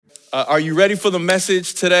Are you ready for the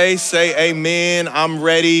message today? Say amen. I'm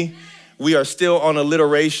ready. We are still on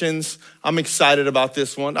alliterations. I'm excited about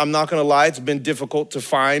this one. I'm not gonna lie, it's been difficult to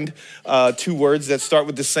find two words that start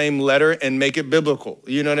with the same letter and make it biblical.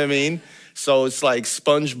 You know what I mean? So it's like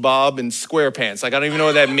SpongeBob and SquarePants. Like, I don't even know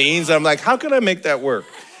what that means. I'm like, how can I make that work?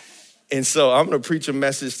 And so I'm gonna preach a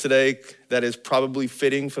message today that is probably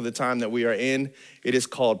fitting for the time that we are in. It is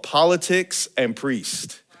called Politics and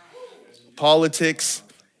Priest. Politics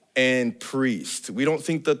and priest. We don't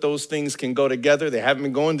think that those things can go together. They haven't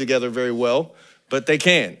been going together very well, but they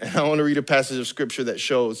can. And I want to read a passage of scripture that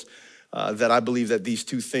shows that I believe that these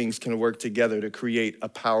two things can work together to create a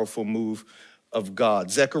powerful move of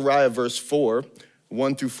God. Zechariah verse 4,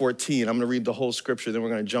 1 through 14. I'm going to read the whole scripture, then we're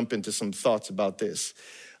going to jump into some thoughts about this.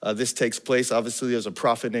 This takes place, obviously, there's a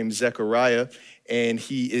prophet named Zechariah, and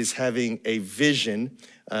he is having a vision,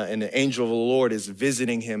 and the angel of the Lord is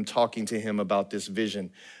visiting him, talking to him about this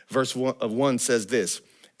vision. Verse 1 says this,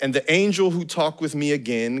 "And the angel who talked with me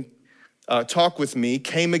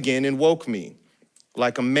came again and woke me,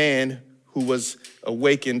 like a man who was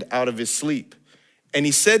awakened out of his sleep. And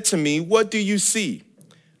he said to me, 'What do you see?'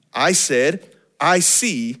 I said, 'I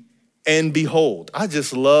see and behold.'" I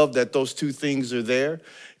just love that those two things are there,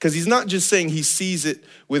 because he's not just saying he sees it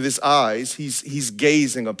with his eyes, he's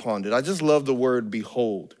gazing upon it. I just love the word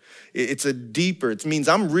behold. It's it means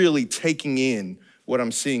I'm really taking in what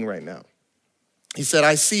I'm seeing right now. He said,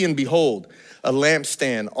 "I see and behold a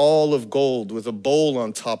lampstand all of gold with a bowl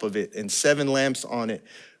on top of it and 7 lamps on it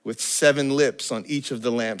with 7 lips on each of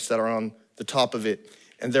the lamps that are on the top of it.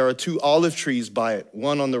 And there are 2 olive trees by it,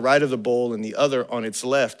 one on the right of the bowl and the other on its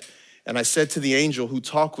left. And I said to the angel who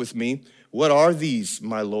talked with me, 'What are these,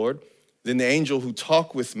 my Lord?' Then the angel who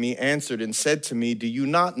talked with me answered and said to me, 'Do you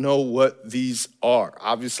not know what these are?'"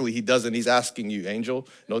 Obviously he doesn't, he's asking you, angel,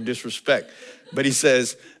 no disrespect. But he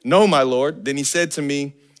says, "No, my Lord." Then he said to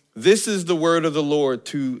me, "This is the word of the Lord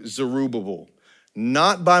to Zerubbabel,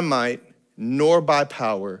 not by might nor by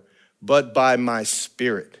power, but by my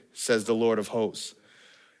spirit, says the Lord of hosts.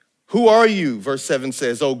 Who are you?" Verse 7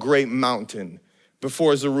 says, "O great mountain,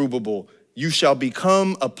 before Zerubbabel, you shall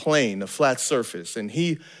become a plain, a flat surface, and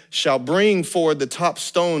he shall bring forward the top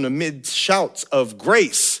stone amid shouts of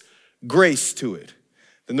grace, grace to it."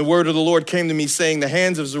 Then the word of the Lord came to me saying, "The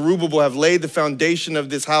hands of Zerubbabel have laid the foundation of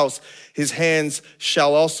this house. His hands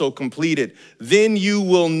shall also complete it. Then you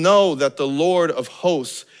will know that the Lord of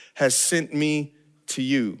hosts has sent me to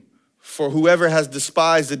you. For whoever has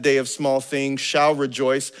despised the day of small things shall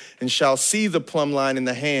rejoice and shall see the plumb line in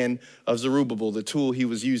the hand of Zerubbabel," the tool he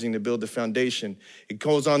was using to build the foundation. It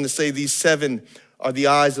goes on to say, "These 7 are the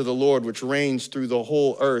eyes of the Lord, which reigns through the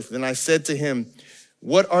whole earth." Then I said to him,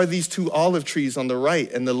 "What are these 2 olive trees on the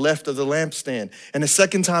right and the left of the lampstand?" And a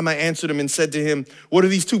second time I answered him and said to him, "What are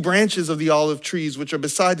these 2 branches of the olive trees, which are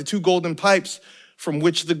beside the 2 golden pipes from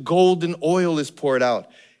which the golden oil is poured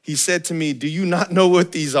out?" He said to me, "Do you not know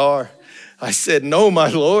what these are?" I said, "No, my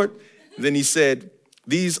Lord." Then he said,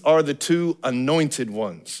 "These are the 2 anointed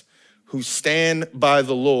ones who stand by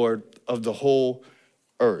the Lord of the whole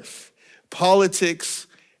earth." Politics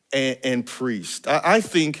and priest. I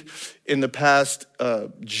think in the past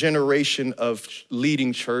generation of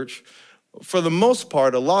leading church, for the most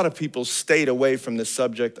part, a lot of people stayed away from the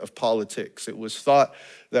subject of politics. It was thought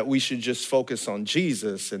that we should just focus on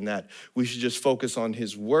Jesus and that we should just focus on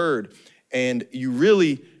his word. And you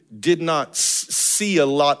really did not see a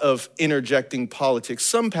lot of interjecting politics.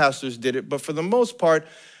 Some pastors did it, but for the most part,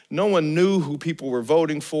 no one knew who people were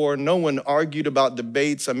voting for. No one argued about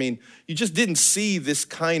debates. I mean, you just didn't see this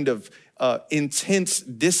kind of intense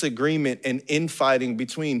disagreement and infighting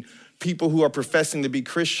between people who are professing to be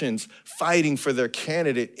Christians fighting for their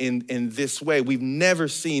candidate in this way. We've never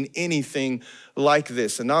seen anything like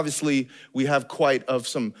this. And obviously, we have quite of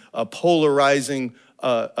some polarizing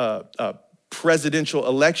presidential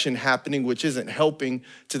election happening, which isn't helping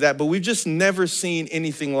to that, but we've just never seen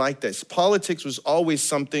anything like this. Politics was always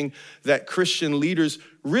something that Christian leaders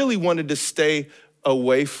really wanted to stay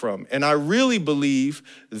away from. And I really believe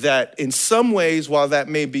that in some ways, while that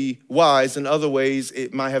may be wise, in other ways,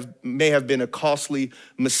 it may have been a costly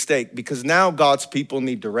mistake, because now God's people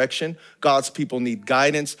need direction. God's people need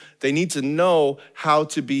guidance. They need to know how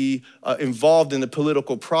to be involved in the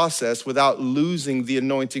political process without losing the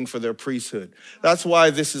anointing for their priesthood. That's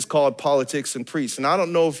why this is called politics and priests. And I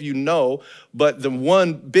don't know if you know, but the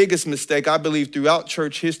one biggest mistake I believe throughout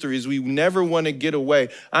church history is we never want to get away.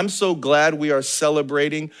 I'm so glad we are celebrating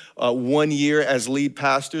celebrating 1 year as lead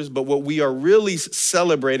pastors, but what we are really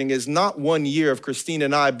celebrating is not 1 year of Christine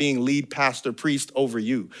and I being lead pastor priest over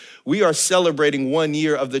you. We are celebrating 1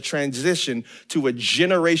 year of the transition to a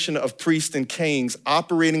generation of priests and kings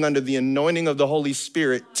operating under the anointing of the Holy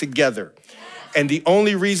Spirit together. And the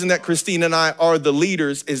only reason that Christine and I are the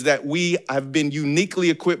leaders is that we have been uniquely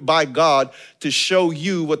equipped by God to show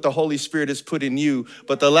you what the Holy Spirit has put in you.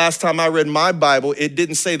 But the last time I read my Bible, it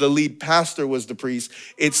didn't say the lead pastor was the priest.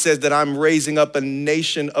 It says that I'm raising up a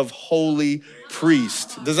nation of holy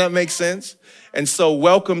priests. Does that make sense? And so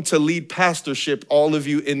welcome to lead pastorship, all of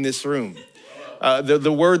you in this room.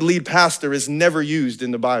 The word lead pastor is never used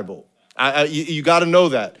in the Bible. You got to know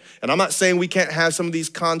that. And I'm not saying we can't have some of these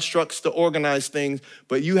constructs to organize things,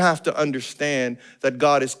 but you have to understand that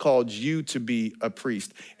God has called you to be a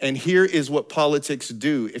priest. And here is what politics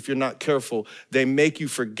do if you're not careful. They make you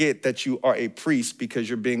forget that you are a priest because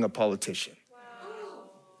you're being a politician.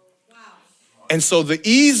 And so the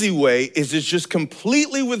easy way is to just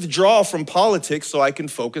completely withdraw from politics so I can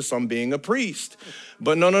focus on being a priest.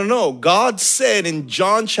 But no. God said in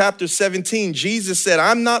John chapter 17, Jesus said,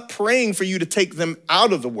 I'm not praying for you to take them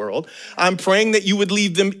out of the world. I'm praying that you would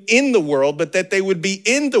leave them in the world, but that they would be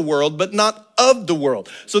in the world, but not of the world.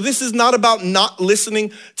 So this is not about not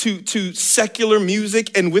listening to secular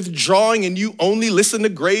music and withdrawing and you only listen to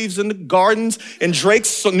Graves in the Gardens and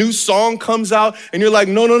Drake's new song comes out and you're like,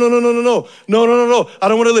 no. I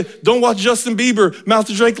don't want to don't watch Justin Bieber, Mouth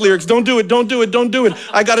to Drake lyrics. Don't do it.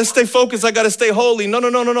 I got to stay focused. I got to stay holy.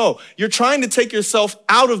 No. You're trying to take yourself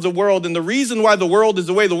out of the world. And the reason why the world is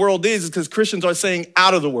the way the world is because Christians are saying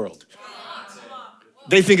out of the world.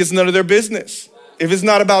 They think it's none of their business. If it's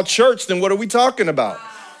not about church, then what are we talking about?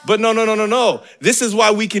 But no. This is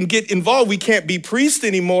why we can get involved. We can't be priests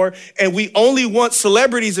anymore. And we only want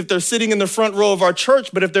celebrities if they're sitting in the front row of our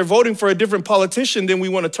church. But if they're voting for a different politician, then we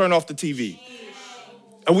want to turn off the TV.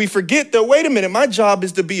 And we forget that, wait a minute, my job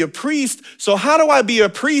is to be a priest. So how do I be a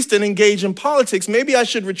priest and engage in politics? Maybe I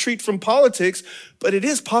should retreat from politics, but it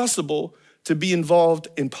is possible to be involved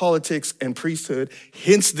in politics and priesthood.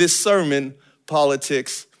 Hence this sermon,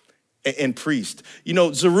 politics and priest. You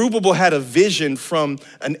know, Zerubbabel had a vision from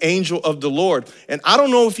an angel of the Lord. And I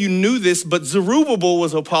don't know if you knew this, but Zerubbabel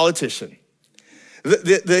was a politician.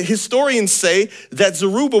 The historians say that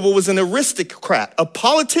Zerubbabel was an aristocrat, a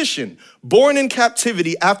politician, born in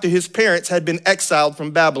captivity after his parents had been exiled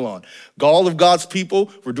from Babylon. All of God's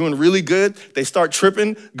people were doing really good. They start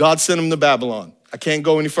tripping. God sent them to Babylon. I can't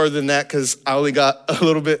go any further than that because I only got a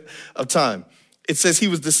little bit of time. It says he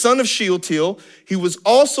was the son of Shealtiel. He was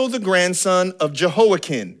also the grandson of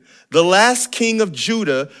Jehoiakim, the last king of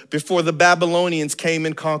Judah before the Babylonians came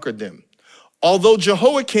and conquered them. Although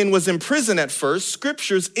Jehoiakim was in prison at first,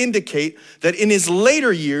 scriptures indicate that in his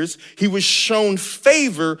later years, he was shown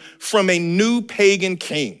favor from a new pagan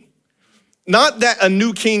king. Not that a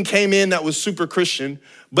new king came in that was super Christian,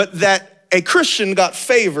 but that a Christian got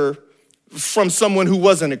favor from someone who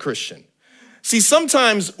wasn't a Christian. See,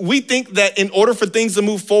 sometimes we think that in order for things to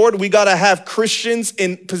move forward, we got to have Christians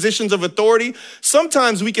in positions of authority.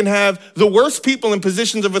 Sometimes we can have the worst people in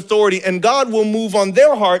positions of authority, and God will move on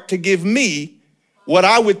their heart to give me what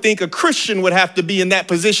I would think a Christian would have to be in that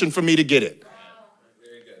position for me to get it.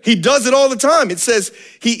 He does it all the time. It says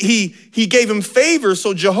he gave him favor,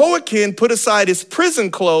 so Jehoiakim put aside his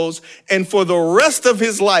prison clothes and for the rest of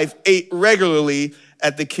his life ate regularly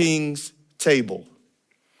at the king's table.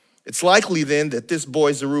 It's likely then that this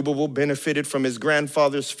boy Zerubbabel benefited from his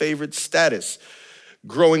grandfather's favorite status,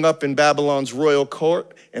 growing up in Babylon's royal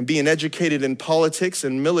court and being educated in politics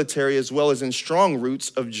and military as well as in strong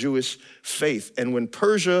roots of Jewish faith. And when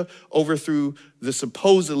Persia overthrew the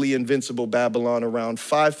supposedly invincible Babylon around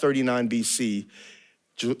 539 BC,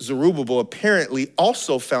 Zerubbabel apparently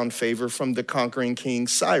also found favor from the conquering king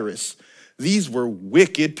Cyrus. These were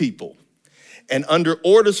wicked people. And under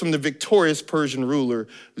orders from the victorious Persian ruler,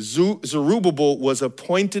 Zerubbabel was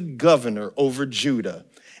appointed governor over Judah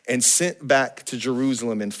and sent back to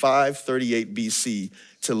Jerusalem in 538 BC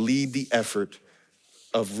to lead the effort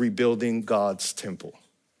of rebuilding God's temple.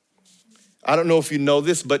 I don't know if you know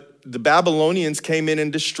this, but the Babylonians came in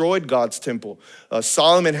and destroyed God's temple.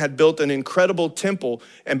 Solomon had built an incredible temple,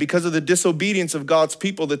 and because of the disobedience of God's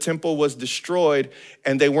people, the temple was destroyed,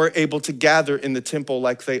 and they weren't able to gather in the temple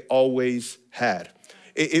like they always had.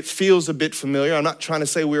 It feels a bit familiar. I'm not trying to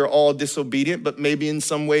say we are all disobedient, but maybe in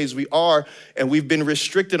some ways we are, and we've been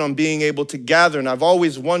restricted on being able to gather. And I've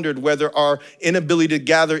always wondered whether our inability to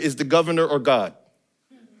gather is the governor or God.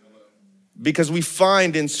 Because we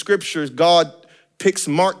find in scriptures God picks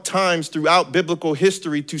marked times throughout biblical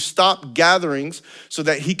history to stop gatherings so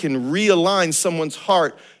that he can realign someone's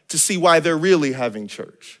heart to see why they're really having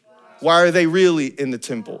church. Why are they really in the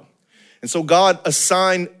temple? And so God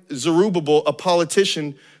assigned Zerubbabel, a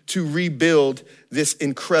politician, to rebuild this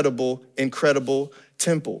incredible, incredible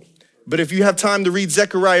temple. But if you have time to read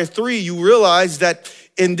Zechariah 3, you realize that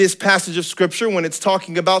in this passage of scripture, when it's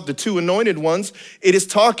talking about the two anointed ones, it is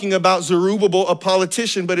talking about Zerubbabel, a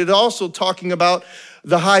politician, but it's also talking about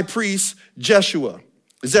the high priest, Jeshua.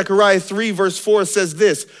 Zechariah 3 verse 4 says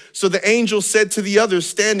this, "So the angel said to the others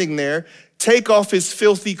standing there, 'Take off his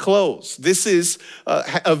filthy clothes.'" This is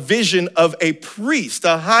a vision of a priest,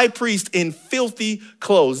 a high priest in filthy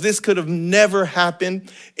clothes. This could have never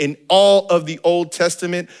happened in all of the Old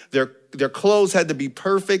Testament. Their clothes had to be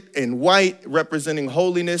perfect and white, representing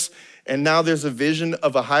holiness. And now there's a vision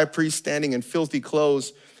of a high priest standing in filthy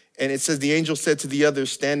clothes. And it says, the angel said to the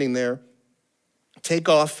others standing there, "Take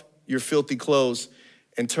off your filthy clothes."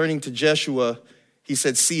 And turning to Jeshua, he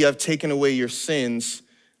said, "See, I've taken away your sins.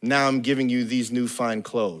 Now I'm giving you these new fine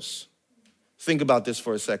clothes." Think about this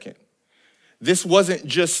for a second. This wasn't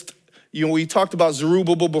just, we talked about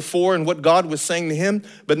Zerubbabel before and what God was saying to him,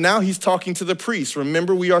 but now he's talking to the priest.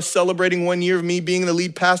 Remember, we are celebrating 1 year of me being the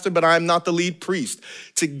lead pastor, but I am not the lead priest.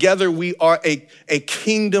 Together, we are a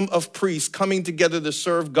kingdom of priests coming together to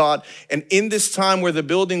serve God. And in this time where the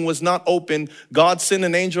building was not open, God sent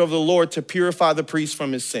an angel of the Lord to purify the priest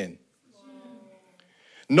from his sin.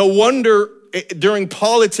 No wonder during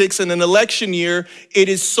politics and an election year, it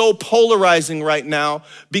is so polarizing right now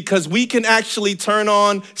because we can actually turn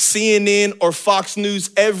on CNN or Fox News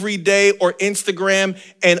every day or Instagram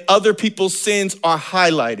and other people's sins are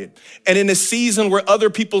highlighted. And in a season where other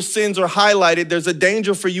people's sins are highlighted, there's a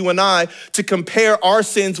danger for you and I to compare our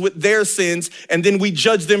sins with their sins, and then we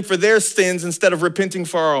judge them for their sins instead of repenting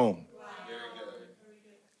for our own.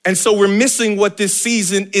 And so we're missing what this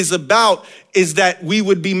season is about, is that we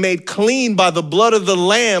would be made clean by the blood of the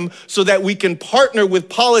Lamb so that we can partner with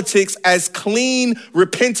politics as clean,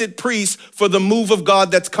 repentant priests for the move of God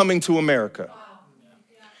that's coming to America.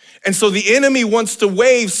 And so the enemy wants to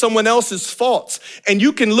wave someone else's faults. And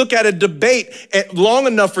you can look at a debate long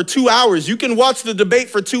enough for 2 hours. You can watch the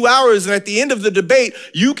debate for 2 hours. And at the end of the debate,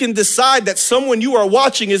 you can decide that someone you are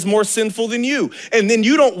watching is more sinful than you. And then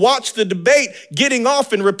you don't watch the debate getting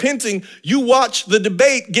off and repenting. You watch the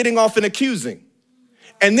debate getting off and accusing.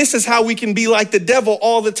 And this is how we can be like the devil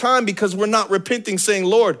all the time because we're not repenting, saying,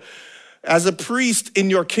 "Lord, as a priest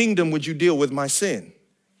in your kingdom, would you deal with my sin?"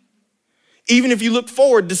 Even if you look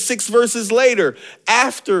forward to 6 verses later,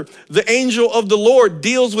 after the angel of the Lord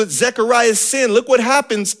deals with Zechariah's sin, look what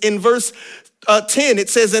happens in verse 10. It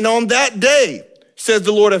says, "And on that day, says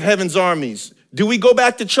the Lord of heaven's armies." Do we go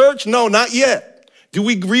back to church? No, not yet. Do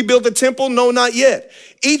we rebuild the temple? No, not yet.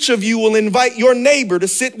 "Each of you will invite your neighbor to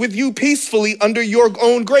sit with you peacefully under your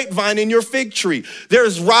own grapevine in your fig tree."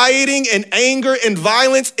 There's rioting and anger and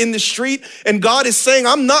violence in the street. And God is saying,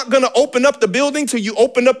 I'm not going to open up the building till you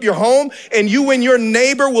open up your home, and you and your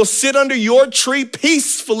neighbor will sit under your tree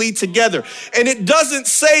peacefully together. And it doesn't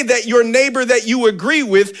say that your neighbor that you agree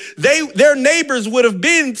with, their neighbors would have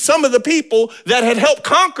been some of the people that had helped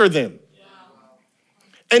conquer them.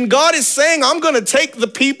 And God is saying, I'm going to take the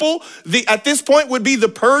people, at this point would be the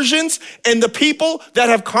Persians, and the people that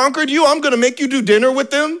have conquered you, I'm going to make you do dinner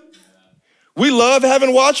with them. We love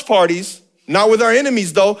having watch parties. Not with our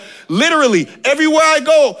enemies, though. Literally, everywhere I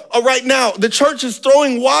go right now, the church is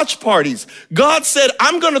throwing watch parties. God said,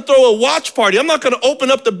 I'm going to throw a watch party. I'm not going to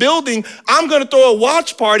open up the building. I'm going to throw a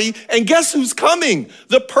watch party. And guess who's coming?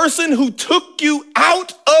 The person who took you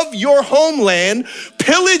out of your homeland,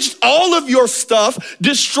 pillaged all of your stuff,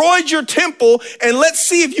 destroyed your temple, and let's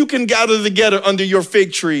see if you can gather together under your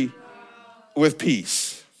fig tree with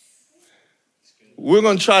peace. We're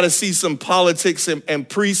going to try to see some politics and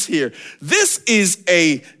priests here. This is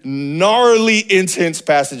a gnarly, intense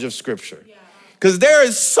passage of scripture. Because there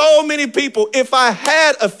is so many people, if I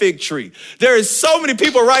had a fig tree, there is so many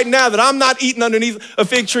people right now that I'm not eating underneath a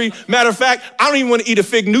fig tree. Matter of fact, I don't even want to eat a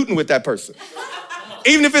fig Newton with that person.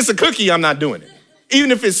 Even if it's a cookie, I'm not doing it.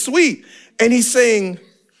 Even if it's sweet. And he's saying,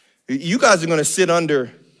 you guys are going to sit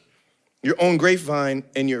under your own grapevine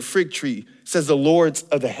and your fig tree, says the Lords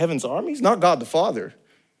of the heavens armies, not God the Father.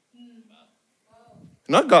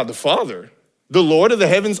 Not God the Father. The Lord of the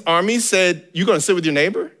heavens armies said, you're going to sit with your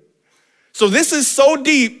neighbor? So this is so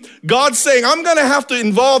deep. God's saying, I'm going to have to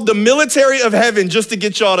involve the military of heaven just to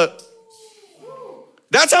get y'all to.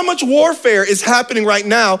 That's how much warfare is happening right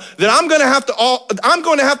now that I'm going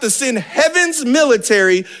to have to send heaven's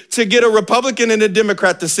military to get a Republican and a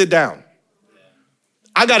Democrat to sit down.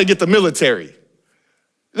 I got to get the military.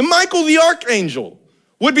 Michael the archangel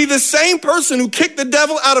would be the same person who kicked the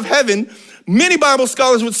devil out of heaven. Many Bible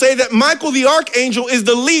scholars would say that Michael the archangel is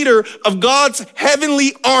the leader of God's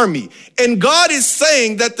heavenly army. And God is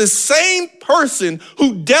saying that the same person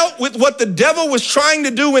who dealt with what the devil was trying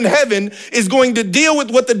to do in heaven is going to deal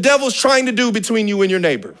with what the devil's trying to do between you and your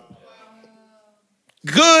neighbor.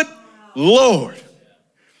 Good Lord.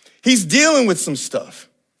 He's dealing with some stuff.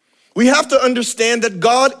 We have to understand that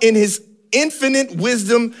God, in his infinite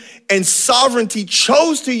wisdom and sovereignty,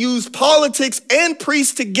 chose to use politics and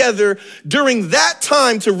priests together during that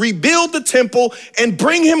time to rebuild the temple and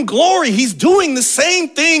bring him glory. He's doing the same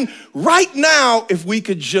thing right now if we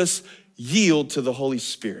could just yield to the Holy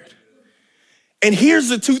Spirit. And here's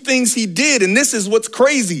the two things he did, and this is what's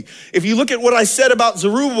crazy. If you look at what I said about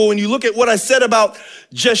Zerubbabel and you look at what I said about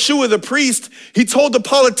Jeshua the priest, he told the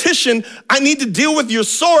politician, I need to deal with your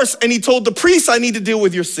source, and he told the priest, I need to deal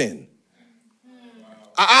with your sin.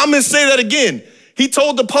 I'm gonna say that again. He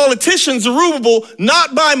told the politician, Zerubbabel,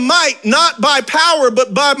 not by might, not by power,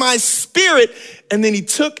 but by my spirit. And then he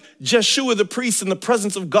took Jeshua the priest in the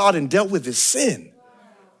presence of God and dealt with his sin.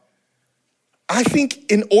 I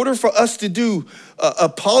think in order for us to do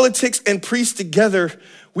politics and priests together,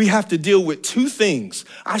 we have to deal with two things.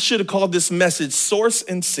 I should have called this message source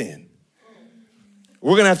and sin.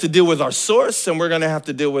 We're gonna have to deal with our source, and we're gonna have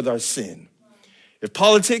to deal with our sin. If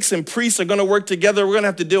politics and priests are gonna work together, we're gonna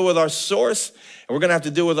have to deal with our source, and we're gonna have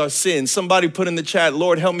to deal with our sin. Somebody put in the chat,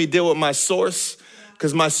 Lord, help me deal with my source,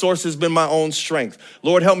 because my source has been my own strength.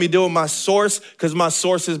 Lord, help me deal with my source, because my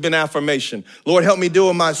source has been affirmation. Lord, help me deal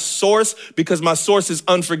with my source, because my source is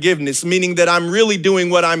unforgiveness, meaning that I'm really doing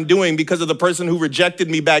what I'm doing because of the person who rejected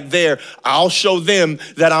me back there. I'll show them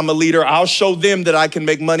that I'm a leader. I'll show them that I can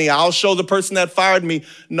make money. I'll show the person that fired me.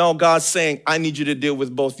 No, God's saying, I need you to deal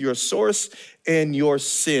with both your source and your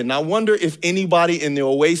sin. I wonder if anybody in the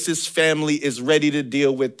Oasis family is ready to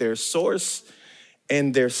deal with their source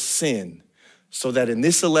and their sin, so that in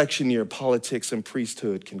this election year, politics and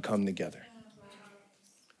priesthood can come together.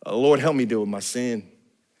 Lord, help me deal with my sin.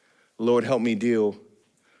 Lord, help me deal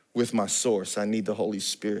with my source. I need the Holy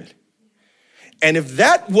Spirit. And if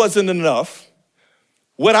that wasn't enough,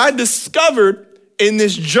 what I discovered in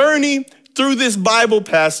this journey through this Bible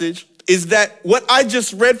passage is that what I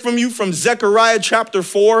just read from you from Zechariah chapter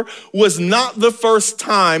 4 was not the first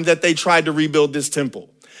time that they tried to rebuild this temple.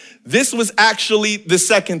 This was actually the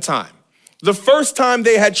second time. The first time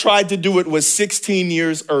they had tried to do it was 16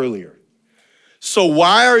 years earlier. So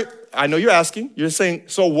I know you're asking, you're saying,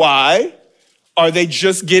 so why are they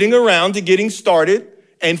just getting around to getting started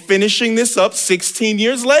and finishing this up 16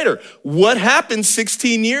 years later? What happened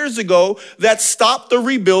 16 years ago that stopped the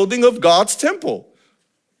rebuilding of God's temple?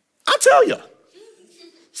 I'll tell you,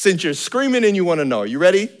 since you're screaming and you want to know. You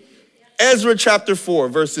ready? Ezra chapter 4,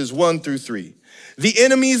 verses 1 through 3. The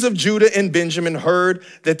enemies of Judah and Benjamin heard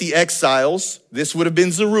that the exiles, this would have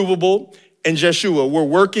been Zerubbabel and Jeshua, were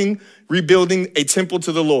working, rebuilding a temple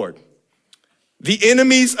to the Lord. The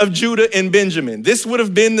enemies of Judah and Benjamin, this would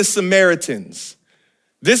have been the Samaritans.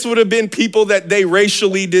 This would have been people that they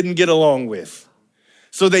racially didn't get along with.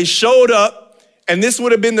 So they showed up, and this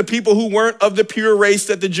would have been the people who weren't of the pure race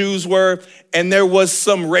that the Jews were, and there was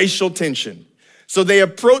some racial tension. So they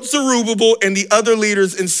approached Zerubbabel and the other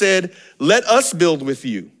leaders and said, let us build with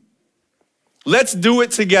you. Let's do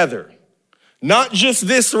it together. Not just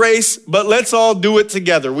this race, but let's all do it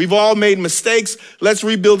together. We've all made mistakes. Let's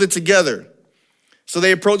rebuild it together. So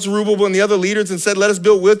they approached Zerubbabel and the other leaders and said, let us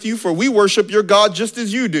build with you, for we worship your God just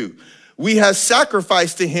as you do. We have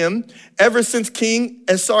sacrificed to him ever since King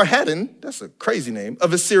Esarhaddon, that's a crazy name,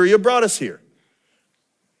 of Assyria brought us here.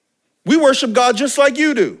 We worship God just like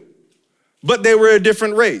you do. But they were a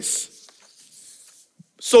different race.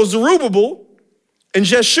 So Zerubbabel and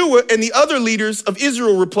Jeshua and the other leaders of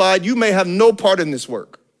Israel replied, you may have no part in this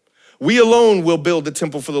work. We alone will build the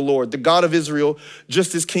temple for the Lord, the God of Israel,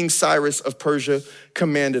 just as King Cyrus of Persia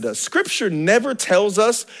commanded us. Scripture never tells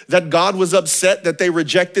us that God was upset that they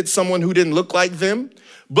rejected someone who didn't look like them.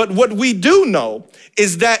 But what we do know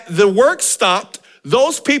is that the work stopped.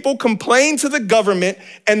 Those people complained to the government,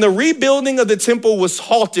 and the rebuilding of the temple was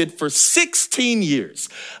halted for 16 years.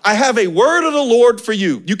 I have a word of the Lord for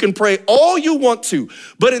you. You can pray all you want to,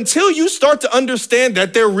 but until you start to understand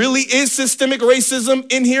that there really is systemic racism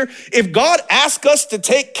in here, if God asks us to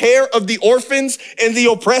take care of the orphans and the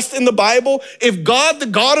oppressed in the Bible, if God, the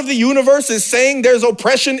God of the universe, is saying there's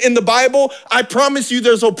oppression in the Bible, I promise you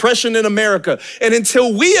there's oppression in America. And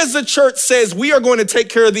until we as a church says we are going to take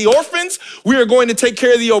care of the orphans, we are going to to take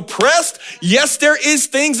care of the oppressed. Yes, there is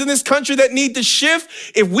things in this country that need to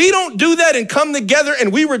shift. If we don't do that and come together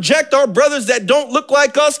and we reject our brothers that don't look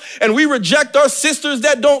like us and we reject our sisters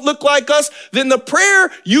that don't look like us, then the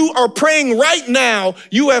prayer you are praying right now,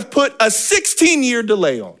 you have put a 16-year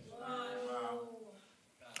delay on.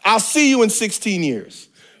 I'll see you in 16 years.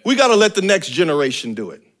 We got to let the next generation do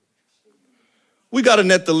it. We got to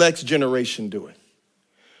let the next generation do it.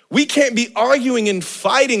 We can't be arguing and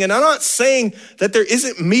fighting. And I'm not saying that there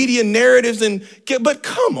isn't media narratives, but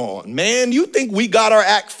come on, man. You think we got our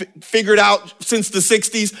act figured out since the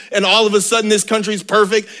 60s and all of a sudden this country's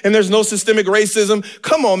perfect and there's no systemic racism?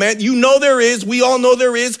 Come on, man. You know there is. We all know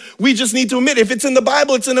there is. We just need to admit if it's in the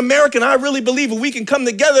Bible, it's in America. And I really believe if we can come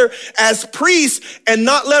together as priests and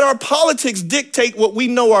not let our politics dictate what we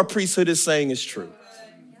know our priesthood is saying is true.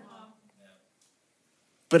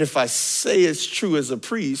 But if I say it's true as a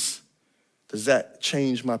priest, does that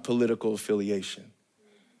change my political affiliation?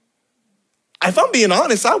 If I'm being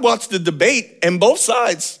honest, I watched the debate and both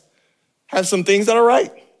sides have some things that are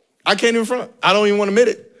right. I can't even front. I don't even want to admit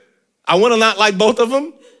it. I want to not like both of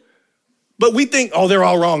them, but we think, oh, they're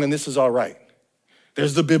all wrong and this is all right.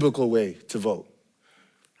 There's the biblical way to vote.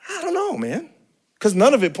 I don't know, man. Because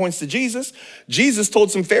none of it points to Jesus. Jesus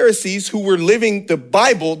told some Pharisees who were living the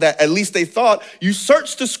Bible that at least they thought, you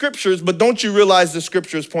search the scriptures, but don't you realize the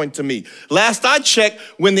scriptures point to me? Last I checked,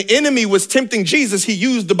 when the enemy was tempting Jesus, he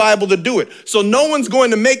used the Bible to do it. So no one's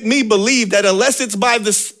going to make me believe that unless it's by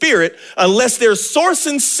the Spirit, unless there's source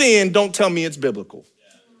in sin, don't tell me it's biblical.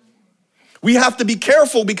 We have to be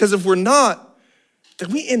careful because if we're not,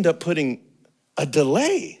 then we end up putting a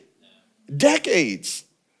delay, decades,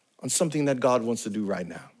 on something that God wants to do right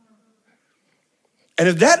now. And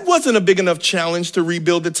if that wasn't a big enough challenge to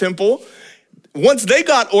rebuild the temple, once they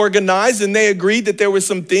got organized and they agreed that there were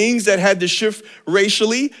some things that had to shift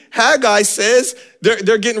racially, Haggai says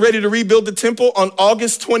they're getting ready to rebuild the temple on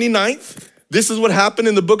August 29th. This is what happened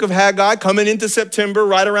in the book of Haggai coming into September,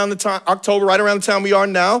 right around the time, October, right around the time we are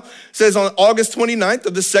now. It says on August 29th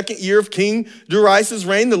of the second year of King Darius'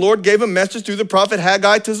 reign, the Lord gave a message through the prophet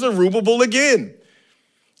Haggai to Zerubbabel again.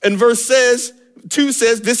 And verse 2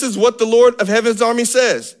 says, this is what the Lord of heaven's army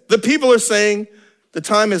says. The people are saying, the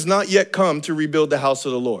time has not yet come to rebuild the house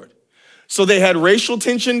of the Lord. So they had racial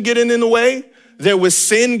tension getting in the way. There was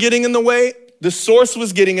sin getting in the way. The source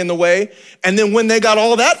was getting in the way. And then when they got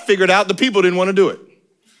all that figured out, the people didn't want to do it.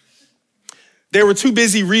 They were too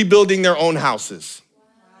busy rebuilding their own houses.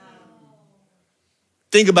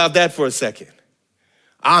 Think about that for a second.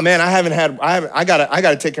 Man, I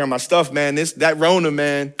gotta take care of my stuff, man. That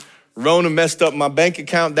Rona messed up my bank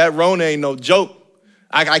account. That Rona ain't no joke.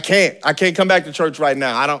 I can't come back to church right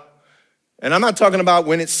now. And I'm not talking about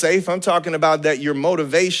when it's safe. I'm talking about that your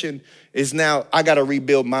motivation is now, I gotta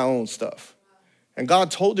rebuild my own stuff. And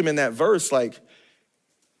God told him in that verse, like,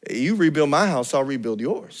 hey, you rebuild my house, I'll rebuild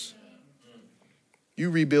yours.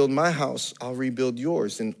 You rebuild my house, I'll rebuild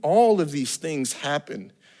yours. And all of these things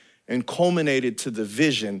happened and culminated to the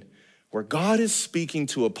vision where God is speaking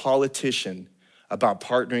to a politician about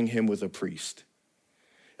partnering him with a priest.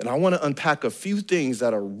 And I want to unpack a few things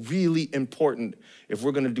that are really important if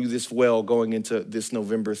we're going to do this well going into this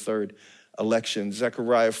November 3rd election.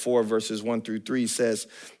 Zechariah 4 verses 1-3 says,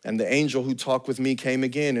 and the angel who talked with me came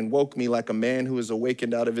again and woke me like a man who is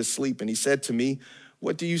awakened out of his sleep. And he said to me,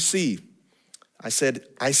 what do you see? I said,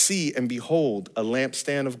 I see and behold a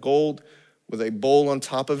lampstand of gold with a bowl on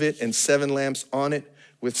top of it and 7 lamps on it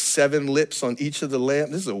with 7 lips on each of the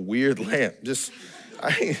lamps. This is a weird lamp.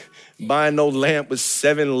 I ain't buying no lamp with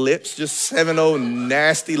 7 lips, just 7 old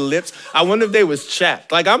nasty lips. I wonder if they was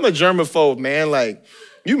chapped. Like, I'm a germaphobe, man. Like,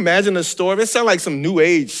 you imagine a store, it sounds like some new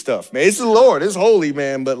age stuff, man. It's the Lord, it's holy,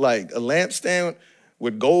 man. But like a lampstand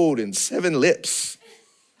with gold and 7 lips.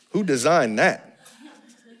 Who designed that?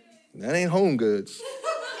 That ain't home goods.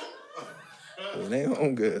 It ain't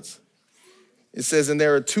home goods. It says, and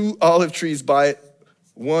there are 2 olive trees by it,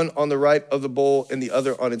 one on the right of the bowl and the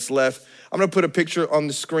other on its left. I'm gonna put a picture on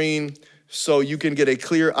the screen so you can get a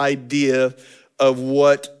clear idea of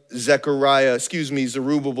what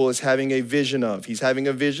Zerubbabel is having a vision of. He's having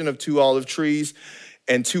a vision of 2 olive trees,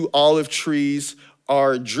 and 2 olive trees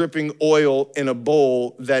are dripping oil in a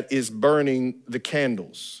bowl that is burning the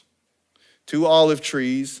candles. 2 olive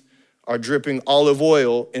trees are dripping olive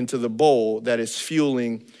oil into the bowl that is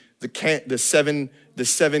fueling the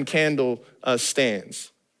 7 candle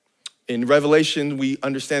stands. In Revelation, we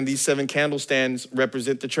understand these 7 candle stands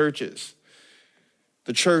represent the churches.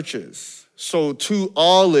 The churches. So 2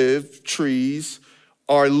 olive trees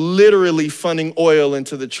are literally funneling oil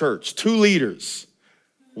into the church. 2 leaders.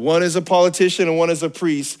 One is a politician and one is a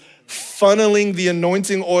priest, funneling the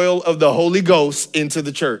anointing oil of the Holy Ghost into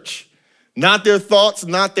the church. Not their thoughts,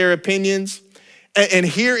 not their opinions. And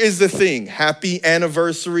here is the thing. Happy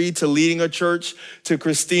anniversary to leading a church, to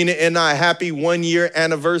Christina and I. Happy 1 year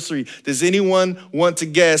anniversary. Does anyone want to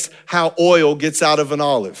guess how oil gets out of an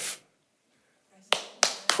olive?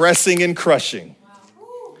 Pressing and crushing.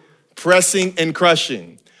 Pressing and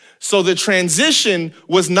crushing. So the transition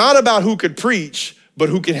was not about who could preach, but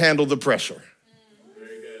who could handle the pressure.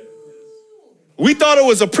 We thought it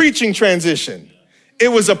was a preaching transition. It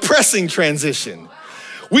was a pressing transition.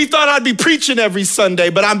 We thought I'd be preaching every Sunday,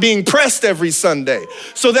 but I'm being pressed every Sunday.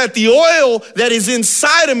 So that the oil that is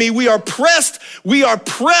inside of me, we are pressed,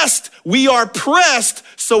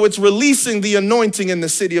 so it's releasing the anointing in the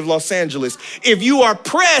city of Los Angeles. If you are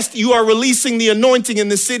pressed, you are releasing the anointing in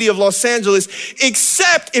the city of Los Angeles,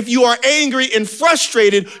 except if you are angry and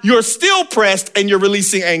frustrated, you're still pressed and you're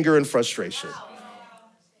releasing anger and frustration.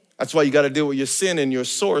 That's why you got to deal with your sin and your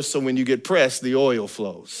source, so when you get pressed, the oil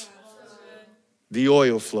flows. The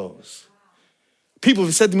oil flows. People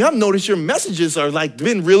have said to me, I've noticed your messages are like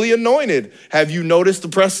been really anointed. Have you noticed the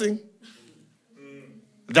pressing?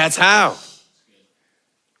 That's how.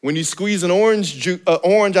 When you squeeze an orange,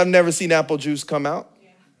 I've never seen apple juice come out.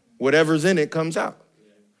 Whatever's in it comes out.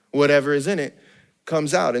 Whatever is in it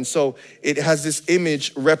comes out. And so it has this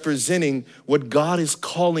image representing what God is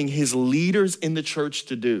calling his leaders in the church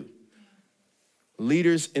to do.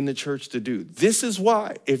 Leaders in the church to do. This is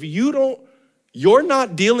why, if you're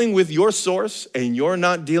not dealing with your source and you're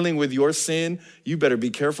not dealing with your sin, you better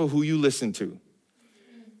be careful who you listen to.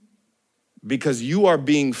 Because you are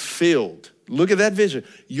being filled. Look at that vision.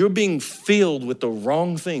 You're being filled with the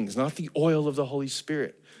wrong things, not the oil of the Holy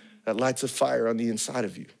Spirit that lights a fire on the inside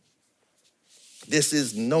of you. This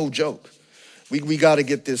is no joke. We got to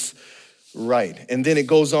get this right. And then it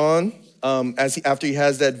goes on after he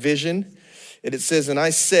has that vision, and it says, and I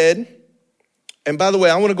said, and by the way,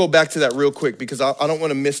 I want to go back to that real quick because I don't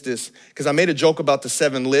want to miss this, because I made a joke about the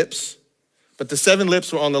 7 lips, but the 7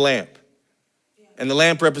 lips were on the lamp, and the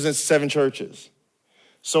lamp represents 7 churches.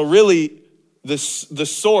 So really, the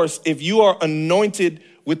source, if you are anointed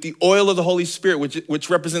with the oil of the Holy Spirit, which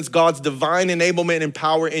represents God's divine enablement and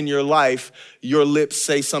power in your life, your lips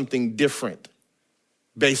say something different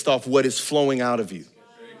based off what is flowing out of you.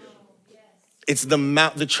 It's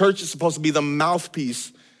the church is supposed to be the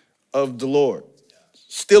mouthpiece of the Lord.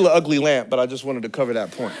 Still an ugly lamp, but I just wanted to cover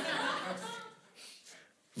that point.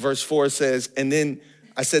 Verse 4 says, and then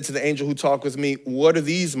I said to the angel who talked with me, what are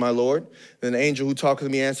these, my Lord? Then the angel who talked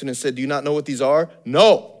with me answered and said, do you not know what these are?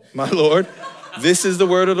 No, my Lord. This is the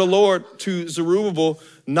word of the Lord to Zerubbabel,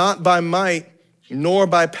 not by might nor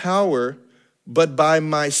by power, but by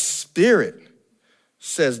my spirit,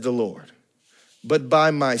 says the Lord. But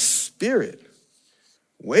by my spirit.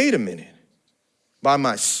 Wait a minute. By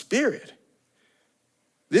my spirit.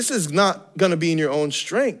 This is not going to be in your own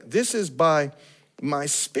strength. This is by my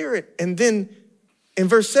spirit. And then in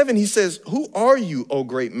verse 7, he says, who are you, O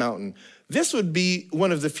great mountain? This would be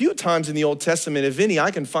one of the few times in the Old Testament, if any,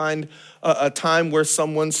 I can find a time where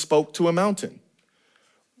someone spoke to a mountain.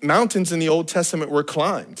 Mountains in the Old Testament were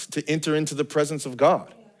climbed to enter into the presence of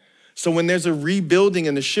God. So when there's a rebuilding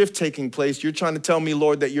and a shift taking place, you're trying to tell me,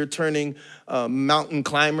 Lord, that you're turning mountain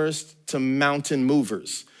climbers to mountain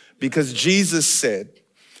movers. Because Jesus said,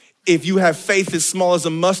 if you have faith as small as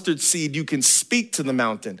a mustard seed, you can speak to the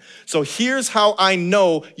mountain. So here's how I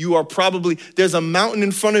know you are there's a mountain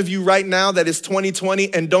in front of you right now that is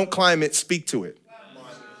 2020, and don't climb it, speak to it.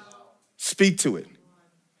 Speak to it.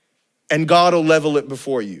 And God will level it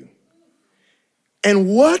before you. And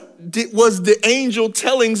what was the angel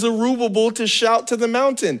telling Zerubbabel to shout to the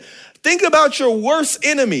mountain? Think about your worst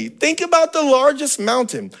enemy. Think about the largest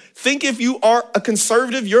mountain. Think if you are a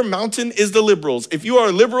conservative, your mountain is the liberals. If you are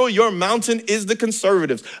a liberal, your mountain is the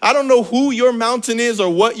conservatives. I don't know who your mountain is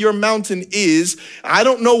or what your mountain is. I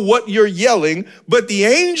don't know what you're yelling, but the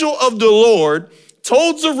angel of the Lord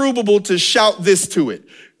told Zerubbabel to shout this to it.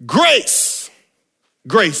 Grace.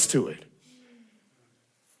 Grace to it.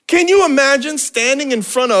 Can you imagine standing in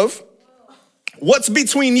front of what's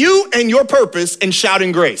between you and your purpose and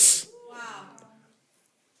shouting grace?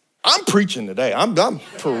 I'm preaching today. I'm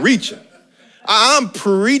preaching. I'm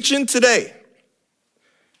preaching today.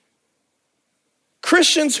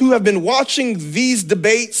 Christians who have been watching these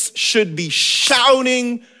debates should be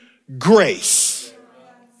shouting grace.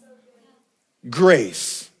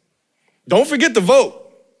 Grace. Don't forget to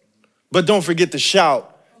vote, but don't forget to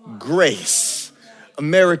shout grace.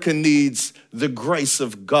 America needs the grace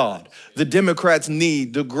of God. The Democrats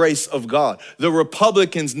need the grace of God. The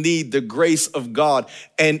Republicans need the grace of God.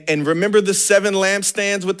 And remember the 7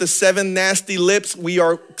 lampstands with the 7 nasty lips? We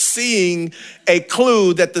are seeing a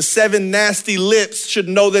clue that the 7 nasty lips should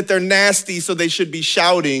know that they're nasty, so they should be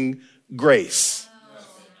shouting grace.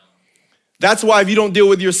 That's why if you don't deal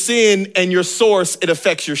with your sin and your source, it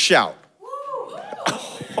affects your shout.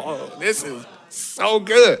 Oh, this is so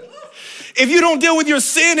good. If you don't deal with your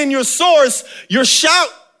sin and your source, your shout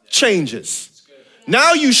changes.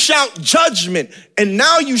 Now you shout judgment, and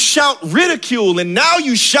now you shout ridicule, and now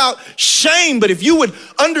you shout shame. But if you would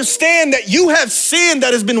understand that you have sin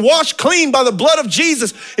that has been washed clean by the blood of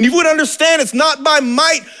Jesus, and if you would understand it's not by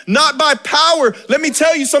might, not by power, let me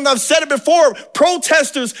tell you something. I've said it before.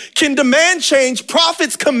 Protesters can demand change.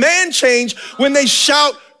 Prophets command change when they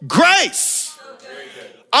shout grace.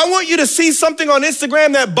 I want you to see something on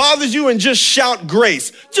Instagram that bothers you and just shout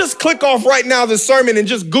grace. Just click off right now the sermon and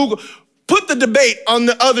just Google. Put the debate on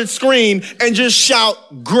the other screen and just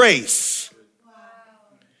shout grace.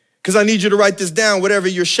 Because I need you to write this down. Whatever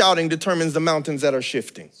you're shouting determines the mountains that are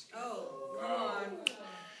shifting.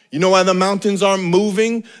 You know why the mountains aren't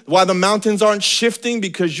moving? Why the mountains aren't shifting?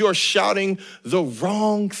 Because you're shouting the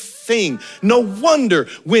wrong thing. No wonder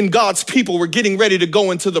when God's people were getting ready to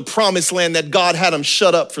go into the promised land that God had them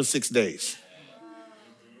shut up for 6 days.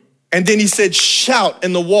 And then he said, shout,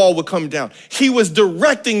 and the wall would come down. He was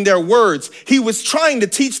directing their words. He was trying to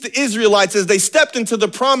teach the Israelites as they stepped into the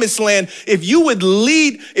promised land, if you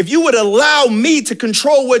would allow me to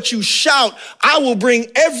control what you shout, I will bring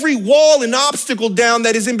every wall and obstacle down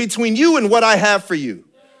that is in between you and what I have for you.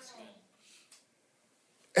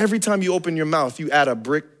 Every time you open your mouth, you add a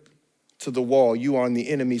brick to the wall. You are on the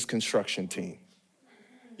enemy's construction team.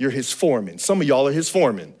 You're his foreman. Some of y'all are his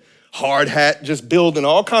foreman. Hard hat, just building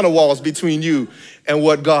all kind of walls between you and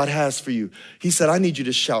what God has for you. He said, I need you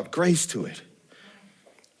to shout grace to it.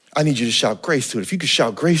 I need you to shout grace to it. If you could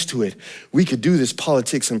shout grace to it, we could do this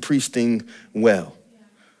politics and priest thing well.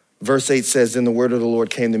 Verse 8 says, then the word of the Lord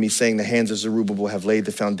came to me saying, the hands of Zerubbabel have laid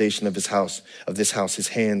the foundation of this house. His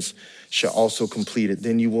hands shall also complete it.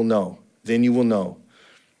 Then you will know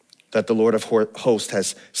that the Lord of hosts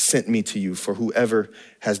has sent me to you. For whoever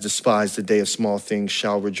has despised the day of small things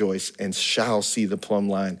shall rejoice and shall see the plumb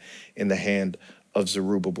line in the hand of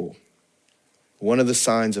Zerubbabel. One of the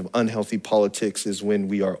signs of unhealthy politics is when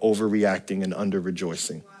we are overreacting and under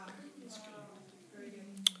rejoicing.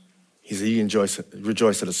 He said, you can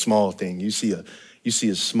rejoice at a small thing. You see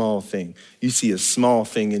a small thing. You see a small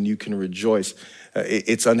thing and you can rejoice.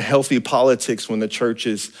 It's unhealthy politics when the church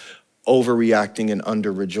is overreacting and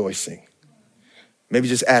under rejoicing. Maybe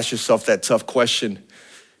just ask yourself that tough question.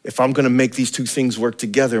 If I'm gonna make these two things work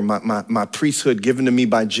together, my priesthood given to me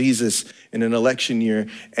by Jesus in an election year,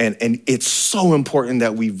 and it's so important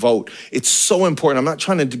that we vote. It's so important. I'm not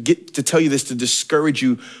trying to tell you this to discourage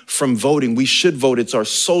you from voting. We should vote. It's our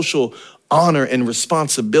social honor and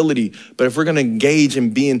responsibility. But if we're gonna engage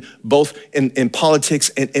in being both in politics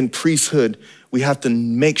and priesthood, we have to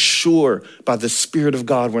make sure by the Spirit of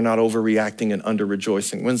God we're not overreacting and under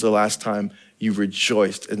rejoicing. When's the last time you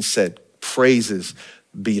rejoiced and said, praises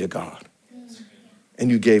be to God? And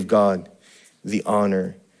you gave God the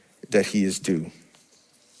honor that he is due.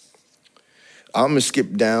 I'm gonna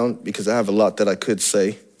skip down because I have a lot that I could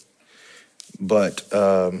say. But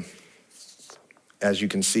as you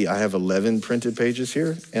can see, I have 11 printed pages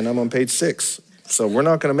here and I'm on page 6. So we're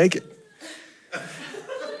not gonna make it.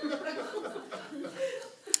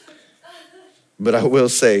 But I will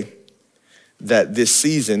say that this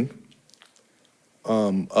season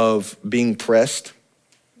of being pressed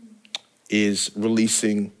is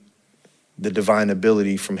releasing the divine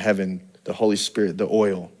ability from heaven, the Holy Spirit, the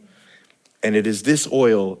oil. And it is this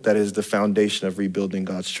oil that is the foundation of rebuilding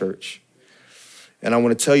God's church. And I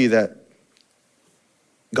want to tell you that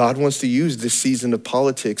God wants to use this season of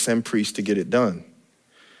politics and priests to get it done.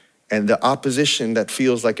 And the opposition that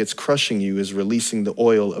feels like it's crushing you is releasing the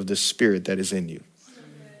oil of the Spirit that is in you.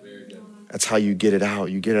 That's how you get it out.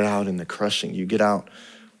 You get it out in the crushing. You get out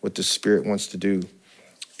what the Spirit wants to do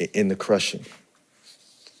in the crushing.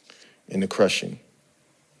 In the crushing.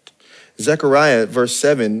 Zechariah, verse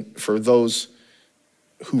 7, for those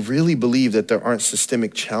who really believe that there aren't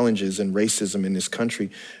systemic challenges and racism in this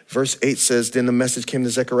country. Verse 8 says, then the message came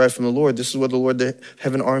to Zechariah from the Lord. This is what the Lord, the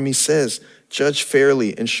heaven army says. Judge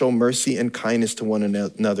fairly and show mercy and kindness to one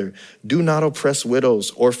another. Do not oppress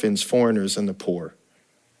widows, orphans, foreigners, and the poor.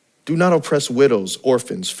 Do not oppress widows,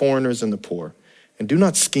 orphans, foreigners, and the poor. And do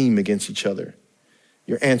not scheme against each other.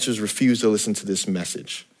 Your answers refuse to listen to this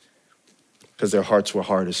message because their hearts were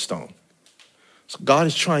hard as stone. So God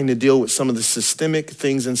is trying to deal with some of the systemic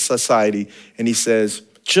things in society. And he says,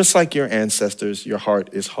 just like your ancestors, your heart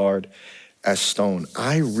is hard as stone.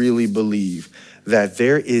 I really believe that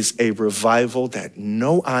there is a revival that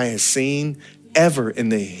no eye has seen ever in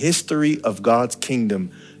the history of God's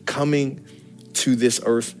kingdom coming to this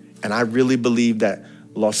earth. And I really believe that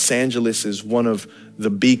Los Angeles is one of the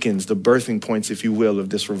beacons, the birthing points, if you will, of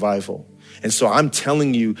this revival. And so I'm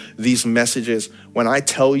telling you these messages when I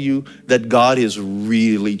tell you that God is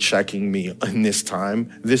really checking me in this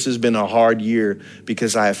time. This has been a hard year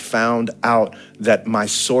because I have found out that my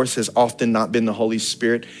source has often not been the Holy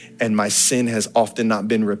Spirit and my sin has often not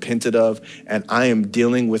been repented of. And I am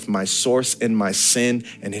dealing with my source and my sin,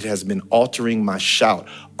 and it has been altering my shout.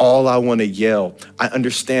 All I want to yell. I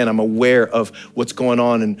understand. I'm aware of what's going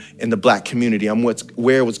on in the Black community. I'm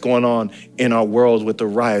aware of what's going on in our world with the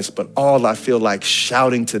riots. But all I feel like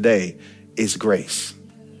shouting today is grace.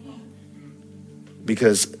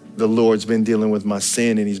 Because the Lord's been dealing with my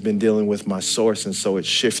sin and he's been dealing with my source. And so it's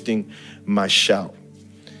shifting my shout.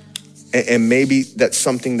 And maybe that's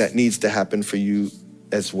something that needs to happen for you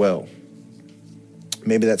as well.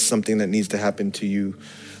 Maybe that's something that needs to happen to you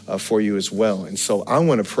for you as well. And so I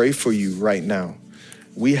want to pray for you right now.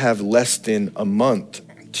 We have less than a month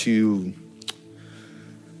to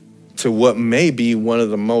what may be one of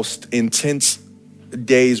the most intense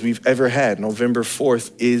days we've ever had. November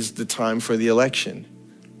 4th is the time for the election.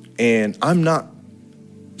 And I'm not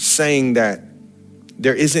saying that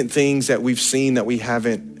there isn't things that we've seen that we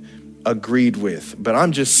haven't agreed with, but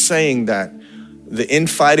I'm just saying that the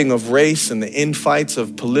infighting of race and the infights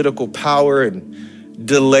of political power and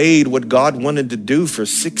delayed what God wanted to do for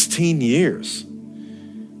 16 years.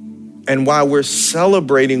 And while we're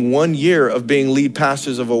celebrating 1 year of being lead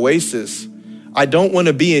pastors of Oasis, I don't want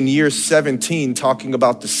to be in year 17 talking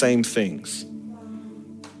about the same things.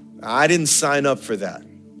 I didn't sign up for that.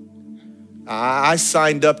 I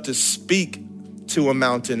signed up to speak to a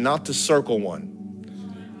mountain, not to circle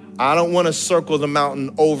one. I don't want to circle the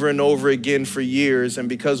mountain over and over again for years, and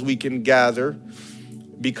because we can gather,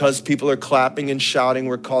 because people are clapping and shouting,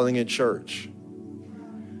 we're calling it church.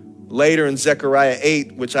 Later in Zechariah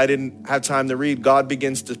 8, which I didn't have time to read, God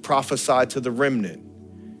begins to prophesy to the remnant.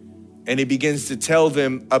 And he begins to tell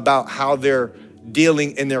them about how they're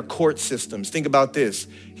dealing in their court systems. Think about this.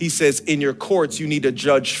 He says, in your courts, you need to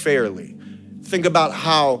judge fairly. Think about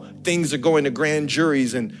how things are going to grand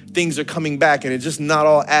juries and things are coming back and it's just not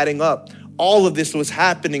all adding up. All of this was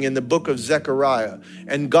happening in the book of Zechariah.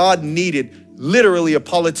 And God needed literally a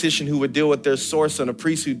politician who would deal with their source and a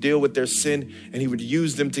priest who deal with their sin, and he would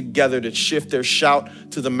use them together to shift their shout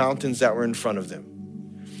to the mountains that were in front of them.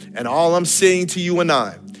 And all I'm saying to you and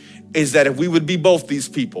I is that if we would be both these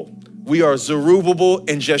people, we are Zerubbabel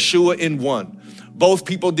and Jeshua in one. Both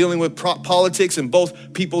people dealing with politics and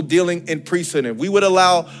both people dealing in priesthood. And we would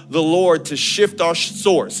allow the Lord to shift our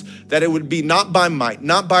source, that it would be not by might,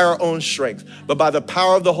 not by our own strength, but by the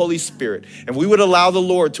power of the Holy Spirit. And we would allow the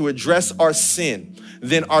Lord to address our sin.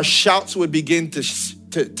 Then our shouts would begin to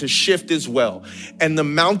shift as well. And the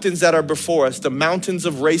mountains that are before us, the mountains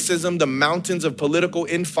of racism, the mountains of political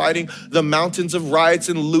infighting, the mountains of riots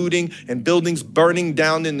and looting and buildings burning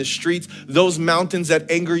down in the streets, those mountains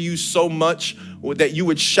that anger you so much that you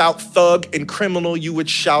would shout thug and criminal, you would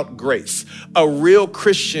shout grace. A real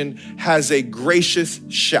Christian has a gracious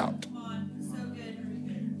shout.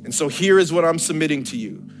 And so here is what I'm submitting to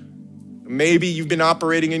you. Maybe you've been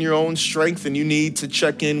operating in your own strength and you need to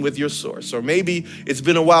check in with your source. Or maybe it's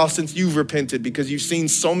been a while since you've repented because you've seen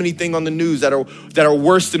so many things on the news that are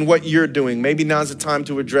worse than what you're doing. Maybe now's the time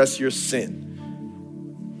to address your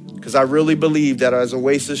sin. Because I really believe that as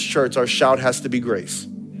Oasis Church, our shout has to be grace.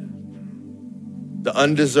 The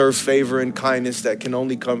undeserved favor and kindness that can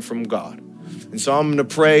only come from God. And so I'm gonna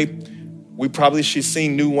pray. We probably should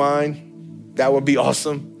sing new wine. That would be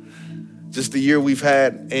awesome. Just the year we've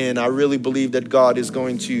had, and I really believe that God is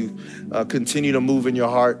going to continue to move in your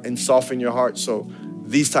heart and soften your heart so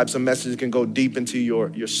these types of messages can go deep into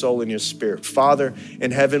your soul and your spirit. Father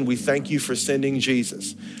in heaven, we thank you for sending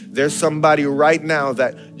Jesus. There's somebody right now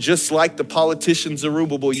that just like the politicians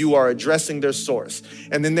Zerubbabel, you are addressing their source.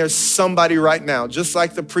 And then there's somebody right now, just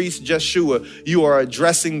like the priest Jeshua, you are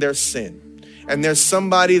addressing their sin. And there's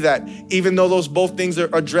somebody that even though those both things are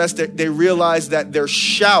addressed, they realize that their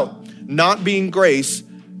shout not being grace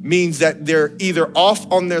means that they're either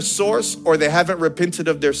off on their source or they haven't repented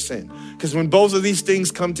of their sin. Because when both of these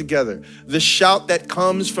things come together, the shout that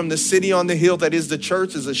comes from the city on the hill that is the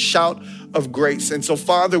church is a shout of grace. And so,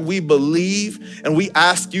 Father, we believe and we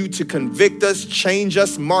ask you to convict us, change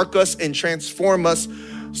us, mark us, and transform us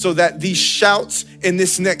so that these shouts in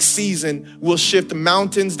this next season will shift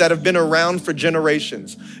mountains that have been around for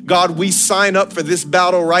generations. God, we sign up for this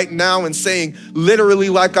battle right now and saying, literally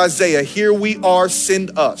like Isaiah, here we are,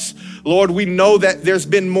 send us. Lord, we know that there's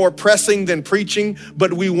been more pressing than preaching,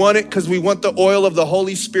 but we want it because we want the oil of the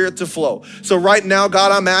Holy Spirit to flow. So right now,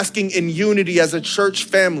 God, I'm asking in unity as a church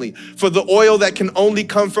family for the oil that can only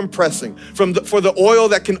come from pressing, for the oil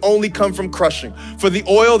that can only come from crushing, for the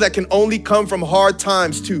oil that can only come from hard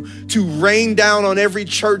times to rain down on every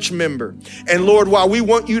church member. And Lord, while we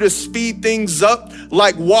want you to speed things up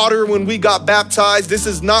like water when we got baptized, this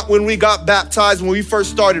is not when we got baptized when we first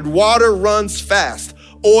started. Water runs fast.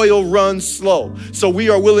 Oil runs slow. So we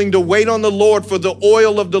are willing to wait on the Lord for the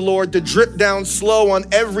oil of the Lord to drip down slow on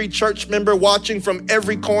every church member watching from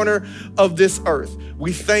every corner of this earth.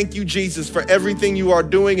 We thank you, Jesus, for everything you are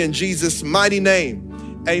doing in Jesus' mighty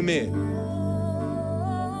name. Amen.